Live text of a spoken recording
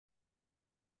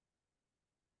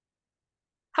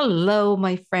Hello,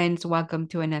 my friends. Welcome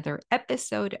to another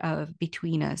episode of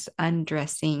Between Us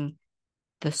Undressing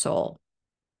the Soul.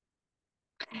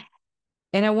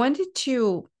 And I wanted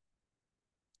to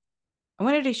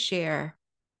share,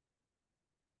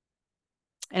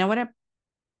 and I want to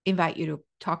invite you to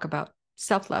talk about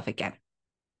self-love again,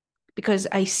 because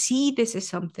I see this as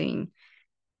something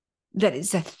that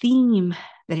is a theme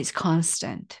that is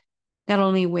constant, not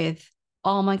only with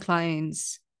all my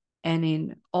clients and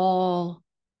in all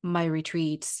my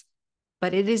retreats,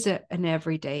 but it is an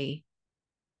everyday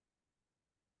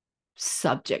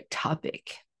subject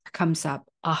topic that comes up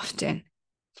often.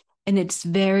 And it's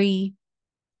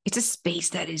a space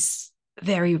that is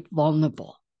very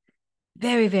vulnerable,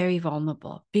 very, very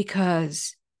vulnerable,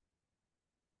 because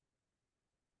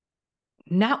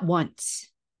not once,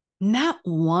 not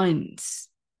once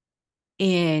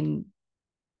in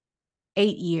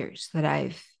 8 years that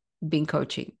I've been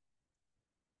coaching,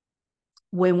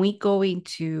 when we go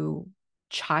into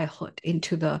childhood,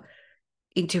 into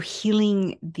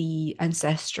healing the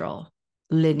ancestral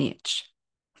lineage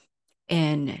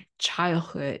and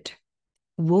childhood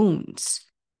wounds,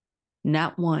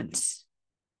 not once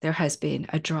there has been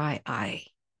a dry eye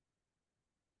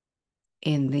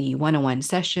in the one-on-one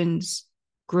sessions,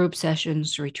 group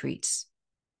sessions, retreats,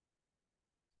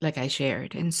 like I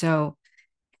shared. And so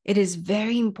it is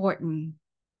very important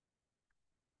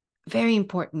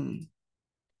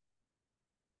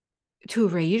to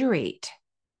reiterate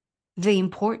the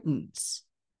importance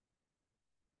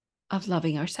of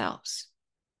loving ourselves,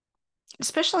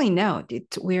 especially now.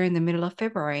 We're in the middle of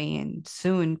February, and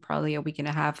soon, probably a week and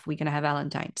a half, we're going to have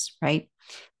Valentine's, right?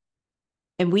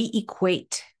 And we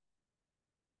equate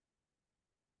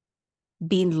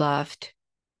being loved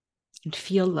and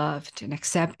feel loved and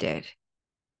accepted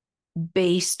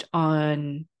based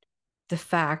on the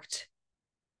fact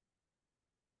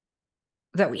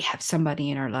that we have somebody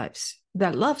in our lives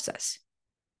that loves us.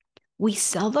 We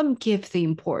seldom give the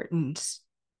importance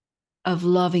of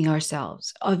loving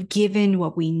ourselves, of giving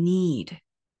what we need.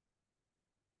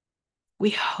 We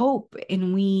hope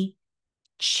and we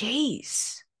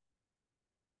chase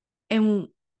and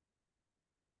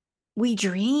we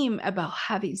dream about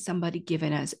having somebody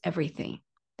giving us everything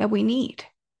that we need.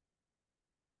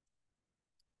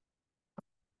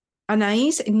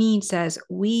 Anais Nin says,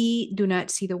 we do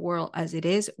not see the world as it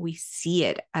is, we see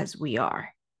it as we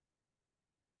are.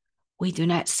 We do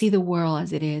not see the world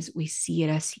as it is, we see it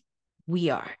as we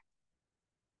are.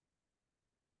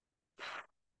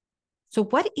 So,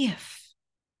 what if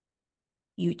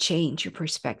you change your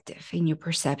perspective and your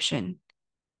perception,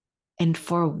 and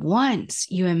for once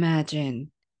you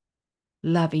imagine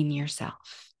loving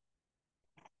yourself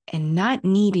and not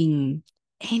needing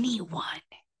anyone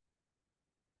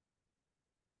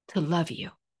to love you,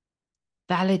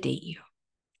 validate you,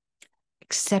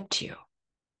 accept you,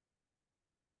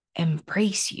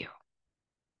 embrace you,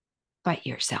 but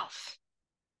yourself?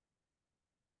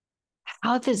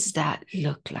 How does that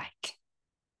look like?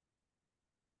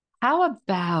 How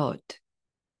about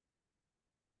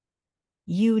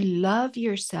you love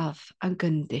yourself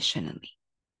unconditionally?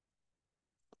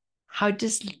 How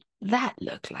does that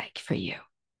look like for you?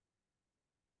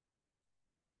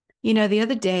 You know, the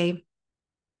other day,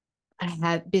 I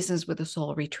had Business with a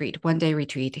Soul retreat, 1 day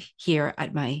retreat here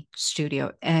at my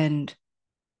studio. And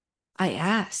I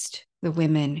asked the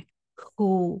women,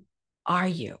 who are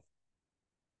you?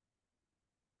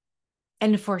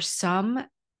 And for some,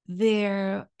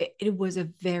 it was a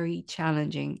very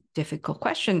challenging, difficult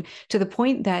question, to the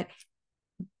point that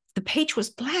the page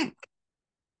was blank,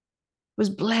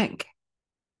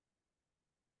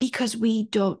 because we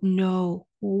don't know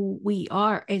who we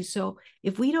are. And so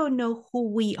if we don't know who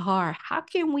we are, how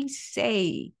can we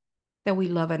say that we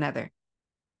love another?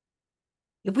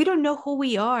 If we don't know who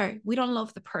we are, we don't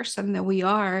love the person that we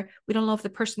are, we don't love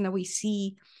the person that we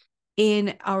see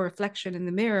in our reflection in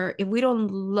the mirror, if we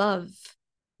don't love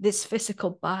this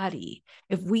physical body,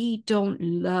 if we don't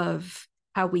love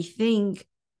how we think,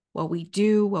 what we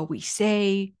do, what we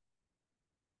say,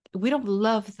 if we don't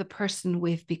love the person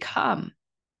we've become,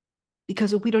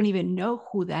 because if we don't even know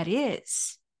who that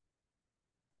is,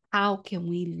 how can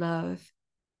we love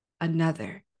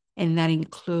another? And that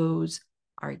includes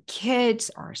our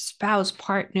kids, our spouse,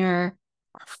 partner,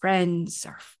 our friends,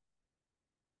 our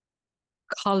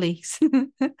colleagues,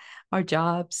 our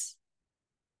jobs.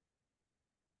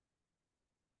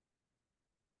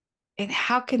 And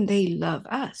how can they love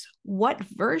us? What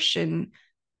version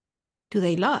do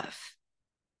they love?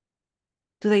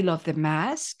 Do they love the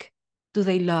mask? Do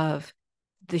they love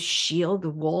the shield, the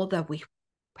wall that we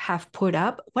have put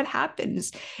up? What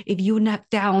happens if you knock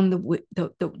down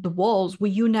the walls?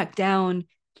 Will you knock down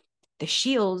the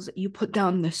shields? You put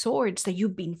down the swords that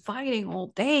you've been fighting all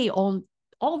day, all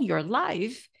your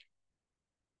life?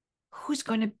 Who's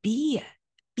going to be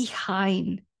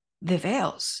behind the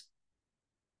veils?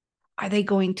 Are they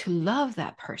going to love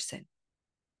that person?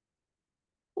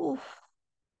 Oof.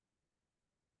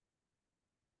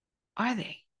 Are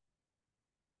they?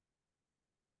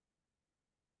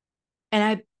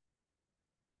 And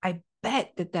I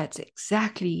bet that that's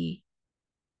exactly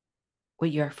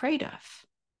what you're afraid of.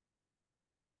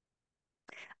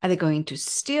 Are they going to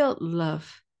still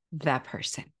love that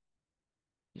person,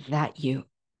 that you,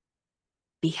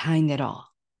 behind it all?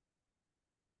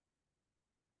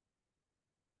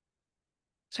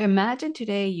 So imagine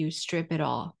today you strip it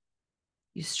all.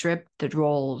 You strip the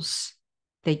roles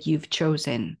that you've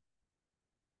chosen,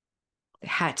 the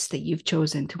hats that you've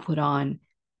chosen to put on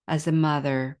as a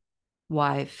mother,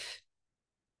 wife,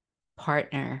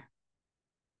 partner,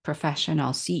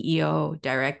 professional, CEO,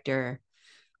 director,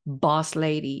 boss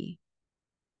lady,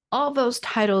 all those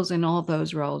titles and all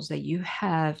those roles that you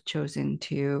have chosen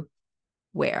to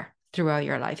wear throughout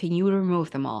your life, and you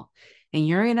remove them all. And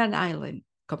you're in an island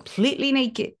completely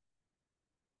naked,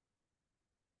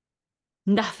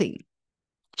 nothing,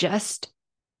 just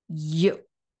you.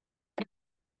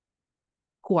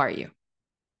 Who are you?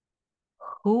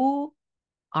 Who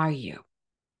are you?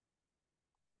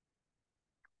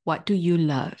 What do you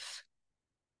love?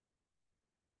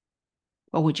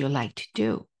 What would you like to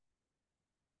do?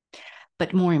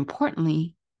 But more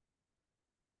importantly,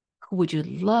 who would you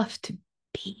love to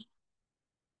be?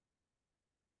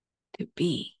 To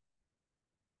be.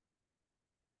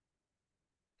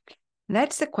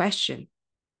 That's the question.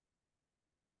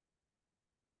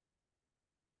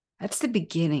 That's the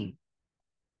beginning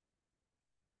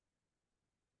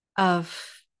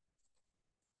of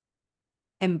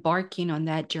embarking on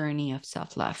that journey of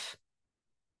self-love.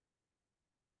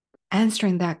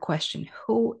 Answering that question,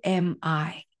 who am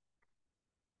I?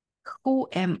 Who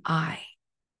am I?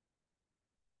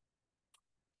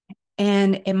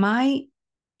 And am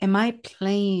I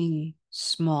playing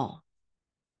small?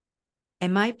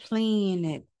 Am I playing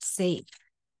it safe?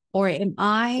 Or am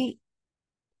I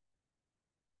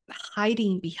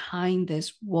hiding behind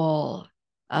this wall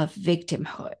of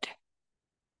victimhood?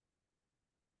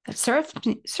 It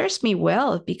serves me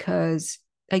well because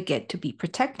I get to be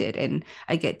protected and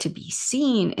I get to be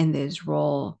seen in this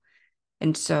role.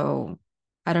 And so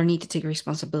I don't need to take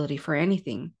responsibility for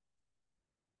anything.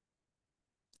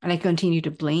 And I continue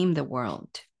to blame the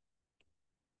world.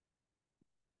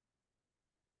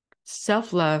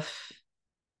 Self-love,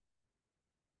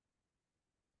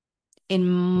 in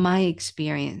my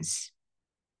experience,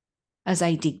 as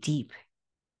I dig deep,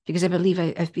 because I believe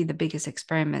I've been the biggest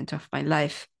experiment of my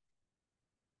life.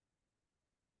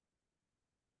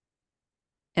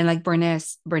 And like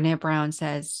Brene Brown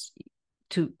says,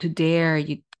 to dare,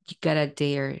 you gotta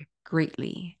dare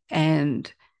greatly.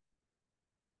 And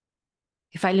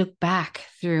if I look back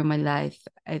through my life,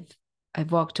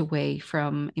 I've walked away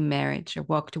from a marriage. I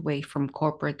walked away from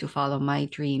corporate to follow my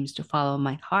dreams, to follow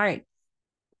my heart.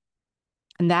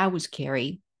 And that was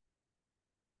scary.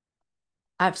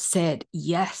 I've said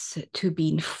yes to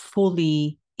being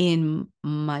fully in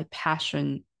my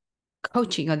passion,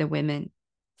 coaching other women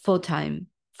full time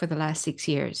for the last 6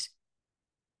 years.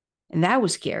 And that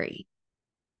was scary.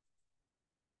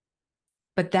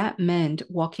 But that meant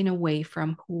walking away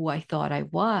from who I thought I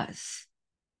was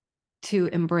to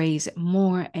embrace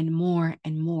more and more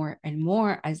and more and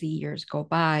more as the years go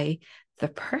by, the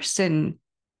person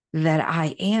that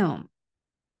I am,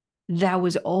 that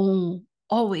was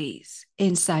always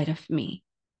inside of me.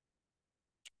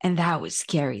 And that was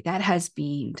scary. That has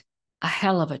been a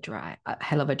hell of a drive.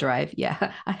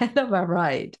 Yeah, a hell of a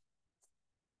ride.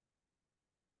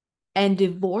 And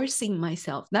divorcing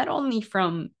myself, not only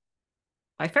from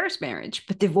my first marriage,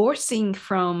 but divorcing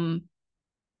from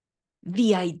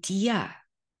the idea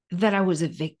that I was a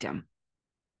victim,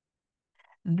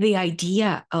 the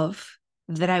idea of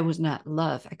that I was not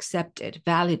loved, accepted,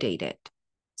 validated,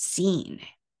 seen,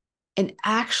 and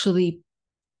actually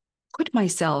put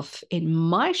myself in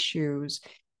my shoes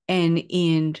and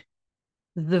in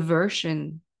the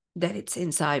version that it's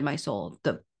inside my soul,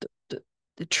 the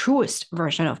truest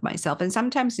version of myself. And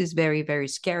sometimes it's very, very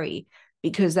scary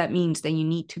because that means that you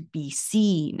need to be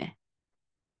seen.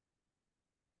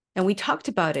 And we talked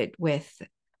about it with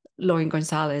Lauren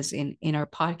Gonzalez in our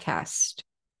podcast,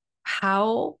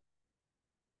 how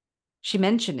she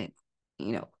mentioned it,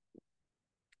 you know,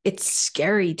 it's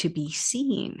scary to be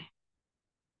seen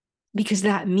because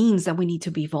that means that we need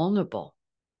to be vulnerable.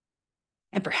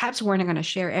 And perhaps we're not going to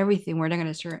share everything. We're not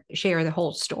going to share the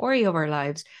whole story of our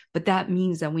lives, but that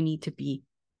means that we need to be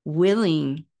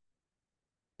willing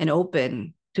and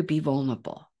open to be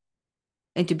vulnerable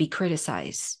and to be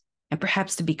criticized and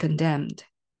perhaps to be condemned.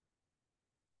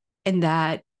 And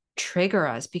that trigger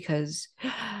us because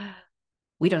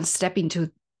we don't step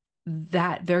into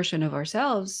that version of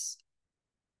ourselves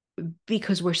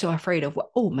because we're so afraid of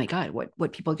oh my God,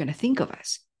 what people are going to think of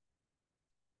us.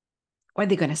 What are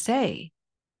they going to say?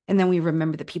 And then we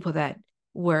remember the people that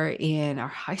were in our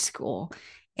high school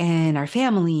and our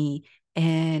family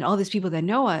and all these people that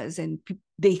know us, and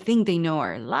they think they know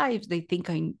our lives. They think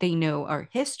they know our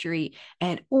history,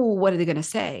 and oh, what are they going to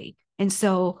say? And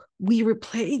so we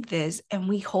replay this and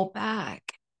we hold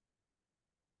back.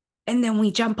 And then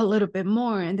we jump a little bit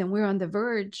more, and then we're on the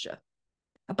verge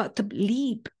about to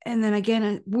leap. And then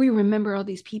again, we remember all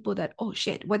these people that, oh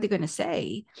shit, what are they going to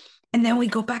say? And then we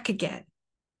go back again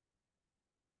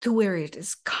to where it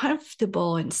is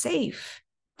comfortable and safe.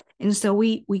 And so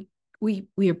we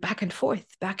are back and forth,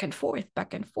 back and forth,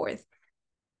 back and forth.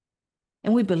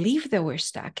 And we believe that we're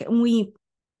stuck, and we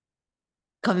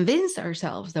convince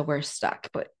ourselves that we're stuck,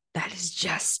 but that is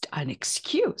just an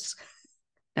excuse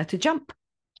not to jump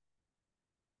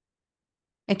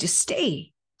and to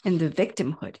stay in the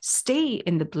victimhood, stay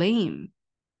in the blame,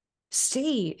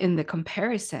 stay in the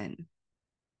comparison,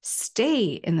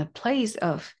 stay in the place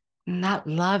of not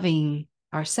loving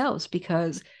ourselves,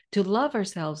 because to love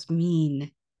ourselves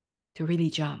mean to really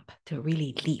jump, to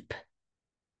really leap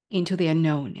into the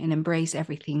unknown and embrace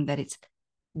everything that is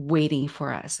waiting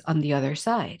for us on the other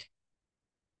side.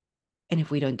 And if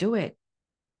we don't do it,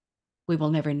 we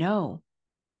will never know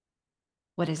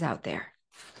what is out there.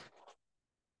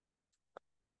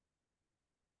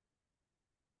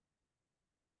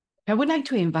 I would like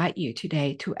to invite you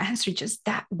today to answer just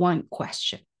that one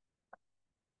question.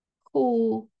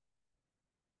 Who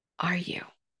are you?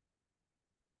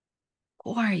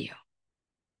 Who are you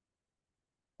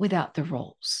without the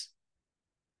roles?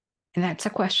 And that's a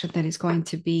question that is going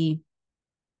to be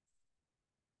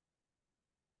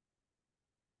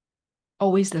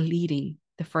always the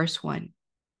first one.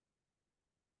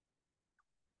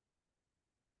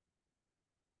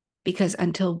 Because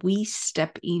until we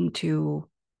step into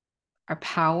our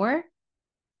power,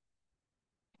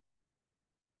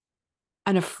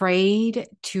 unafraid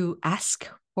to ask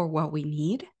for what we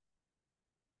need,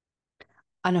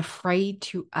 unafraid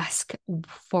to ask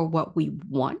for what we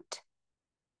want,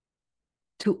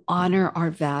 to honor our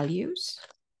values,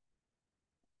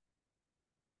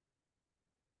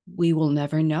 we will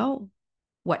never know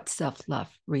what self-love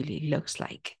really looks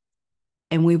like.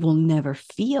 And we will never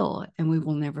feel, and we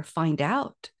will never find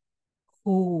out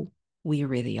who we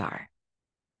really are.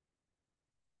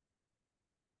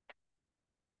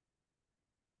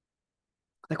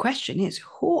 The question is,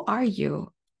 who are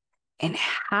you, and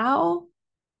how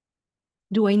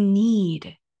do I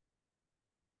need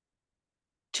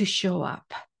to show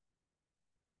up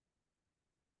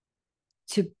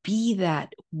to be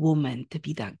that woman, to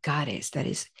be that goddess that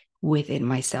is within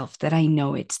myself, that I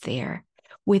know it's there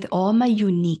with all my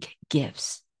unique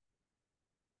gifts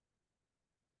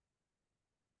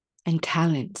and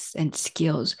talents and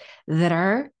skills that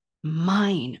are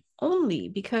mine only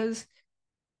because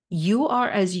you are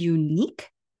as unique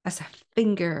as a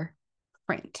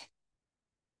fingerprint.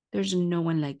 There's no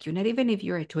one like you, not even if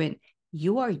you're a twin.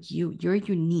 You are you. You're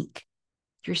unique.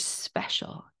 You're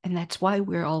special. And that's why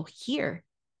we're all here.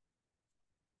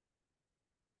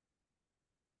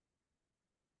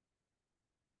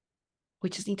 We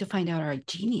just need to find out our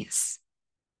genius.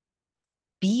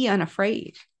 Be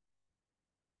unafraid.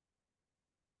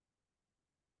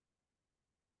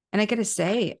 And I gotta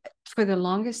say, for the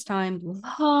longest time,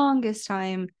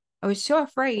 I was so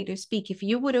afraid to speak. If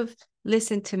you would have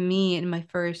listened to me in my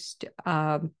first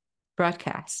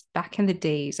broadcast back in the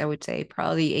days, I would say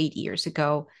probably 8 years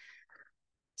ago,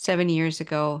 7 years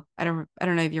ago. I don't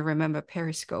know if you remember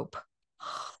Periscope.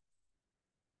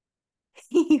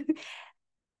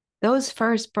 Those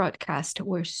first broadcasts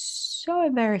were so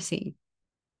embarrassing.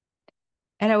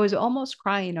 And I was almost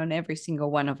crying on every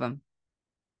single one of them.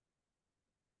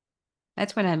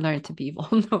 That's when I learned to be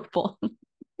vulnerable.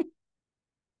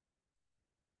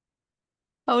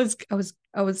 I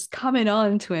was coming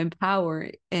on to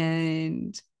empower,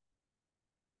 and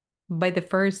by the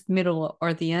first, middle,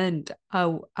 or the end,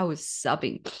 I was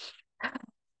sobbing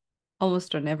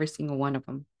almost on every single one of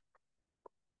them.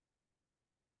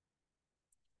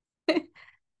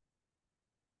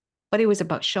 But it was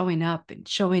about showing up and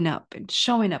showing up and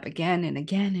showing up again and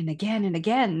again and again and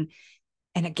again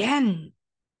and again.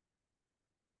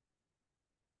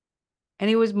 And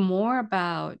it was more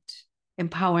about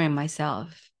empowering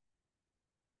myself.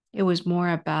 It was more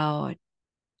about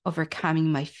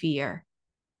overcoming my fear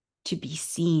to be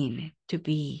seen, to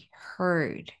be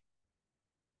heard.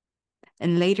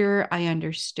 And later I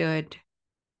understood,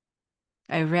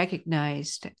 I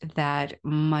recognized that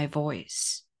my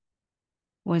voice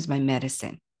was my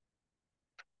medicine.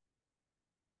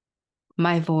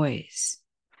 My voice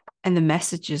and the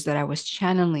messages that I was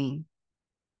channeling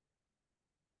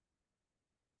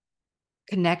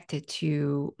connected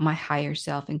to my higher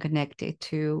self and connected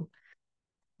to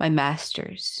my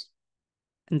masters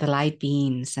and the light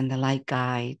beings and the light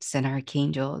guides and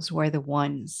archangels were the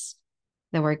ones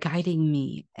that were guiding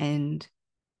me. And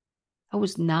I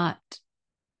was not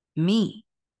me.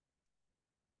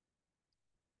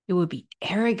 It would be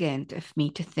arrogant of me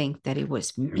to think that it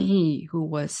was me who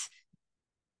was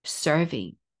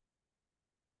serving.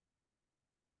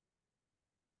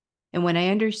 And when I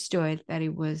understood that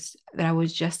I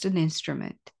was just an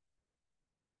instrument,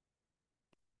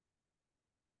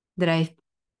 that I've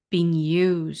been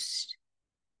used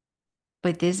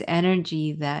by this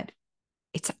energy that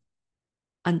it's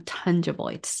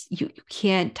untangible. It's you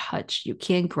can't touch, you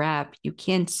can't grab, you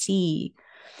can't see.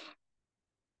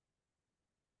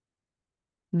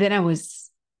 Then I was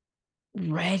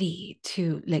ready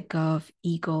to let go of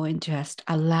ego and just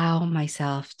allow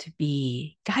myself to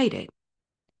be guided.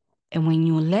 And when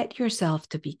you let yourself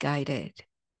to be guided,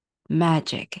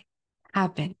 magic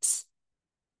happens.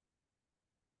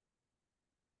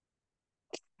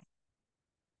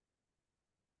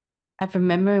 I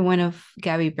remember one of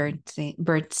Gabby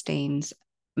Bernstein's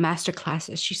master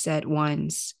classes. She said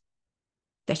once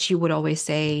that she would always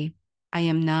say, I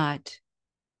am not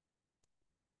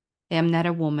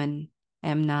a woman. I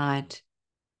am not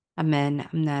a man.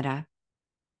 I'm not a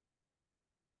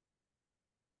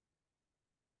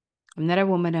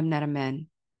woman. I'm not a man.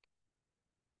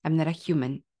 I'm not a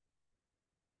human.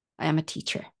 I am a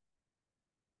teacher.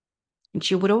 And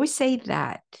she would always say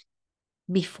that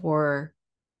before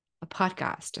a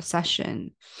podcast, a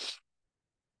session.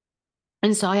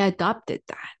 And so I adopted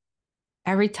that.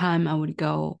 Every time I would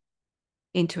go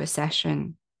into a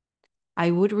session,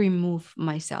 I would remove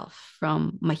myself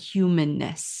from my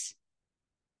humanness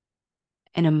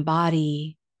and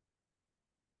embody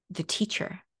the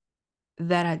teacher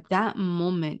that at that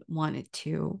moment wanted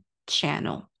to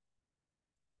channel.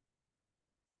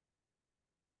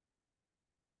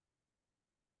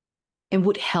 And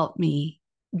would help me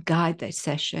guide that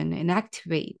session and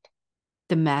activate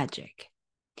the magic.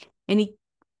 And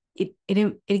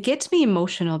it gets me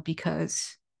emotional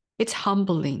because it's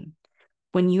humbling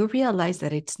when you realize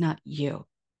that it's not you.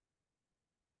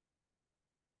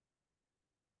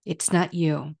 It's not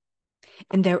you.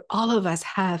 And there, all of us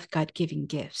have God-given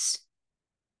gifts.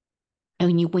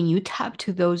 And when you tap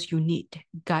to those unique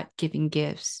God-given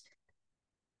gifts,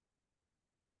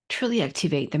 truly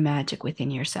activate the magic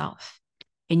within yourself.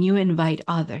 And you invite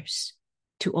others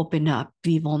to open up,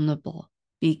 be vulnerable,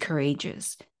 be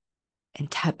courageous, and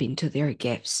tap into their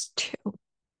gifts too.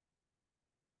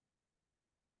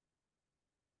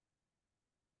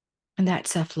 And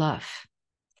that's self-love.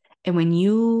 And when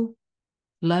you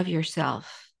love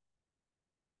yourself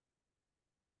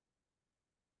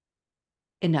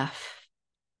enough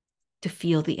to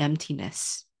feel the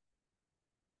emptiness,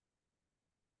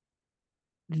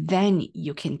 then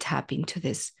you can tap into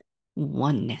this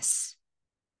oneness.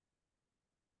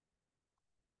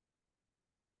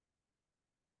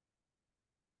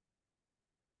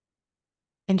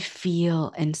 And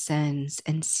feel and sense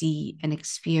and see and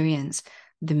experience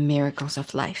the miracles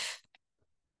of life.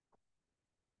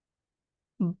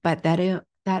 But that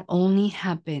only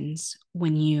happens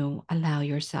when you allow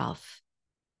yourself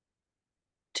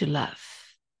to love,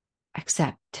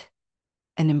 accept,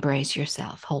 and embrace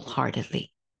yourself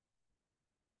wholeheartedly.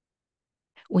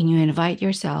 When you invite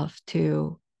yourself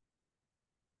to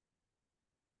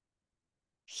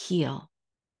heal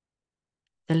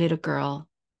the little girl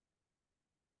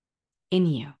in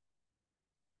you,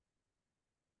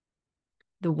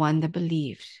 the one that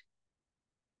believed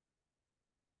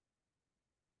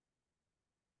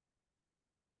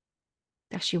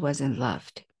that she wasn't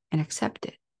loved and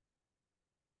accepted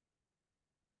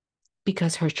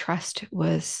because her trust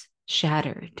was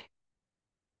shattered.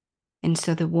 And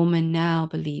so the woman now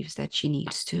believes that she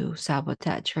needs to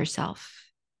sabotage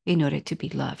herself in order to be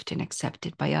loved and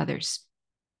accepted by others.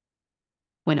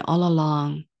 When all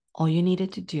along, all you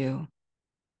needed to do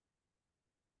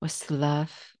was to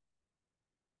love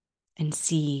and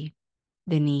see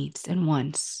the needs and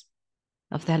wants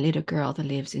of that little girl that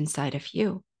lives inside of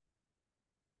you.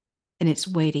 And it's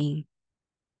waiting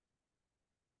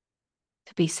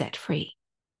to be set free.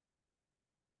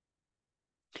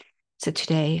 So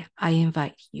today I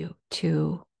invite you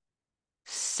to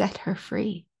set her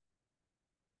free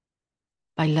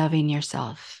by loving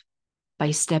yourself,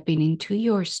 by stepping into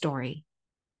your story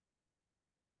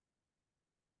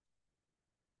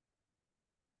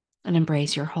and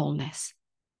embrace your wholeness.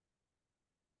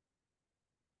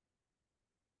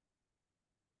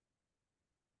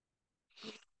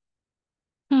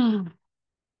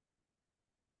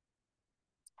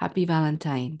 Happy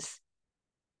Valentine's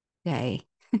Day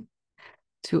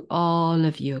to all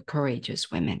of you courageous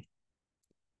women.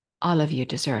 All of you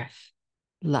deserve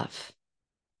love.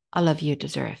 All of you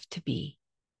deserve to be,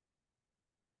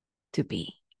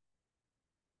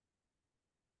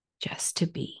 just to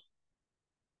be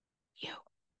you,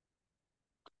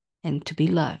 and to be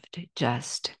loved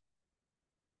just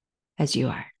as you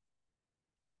are,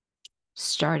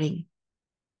 starting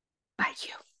by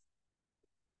you.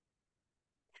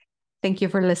 Thank you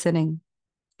for listening.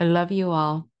 I love you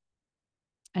all.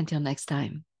 Until next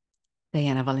time,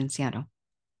 Diana Valenciano,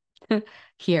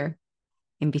 here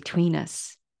in between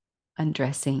us,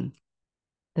 undressing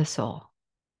the soul.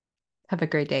 Have a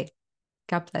great day.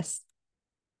 God bless.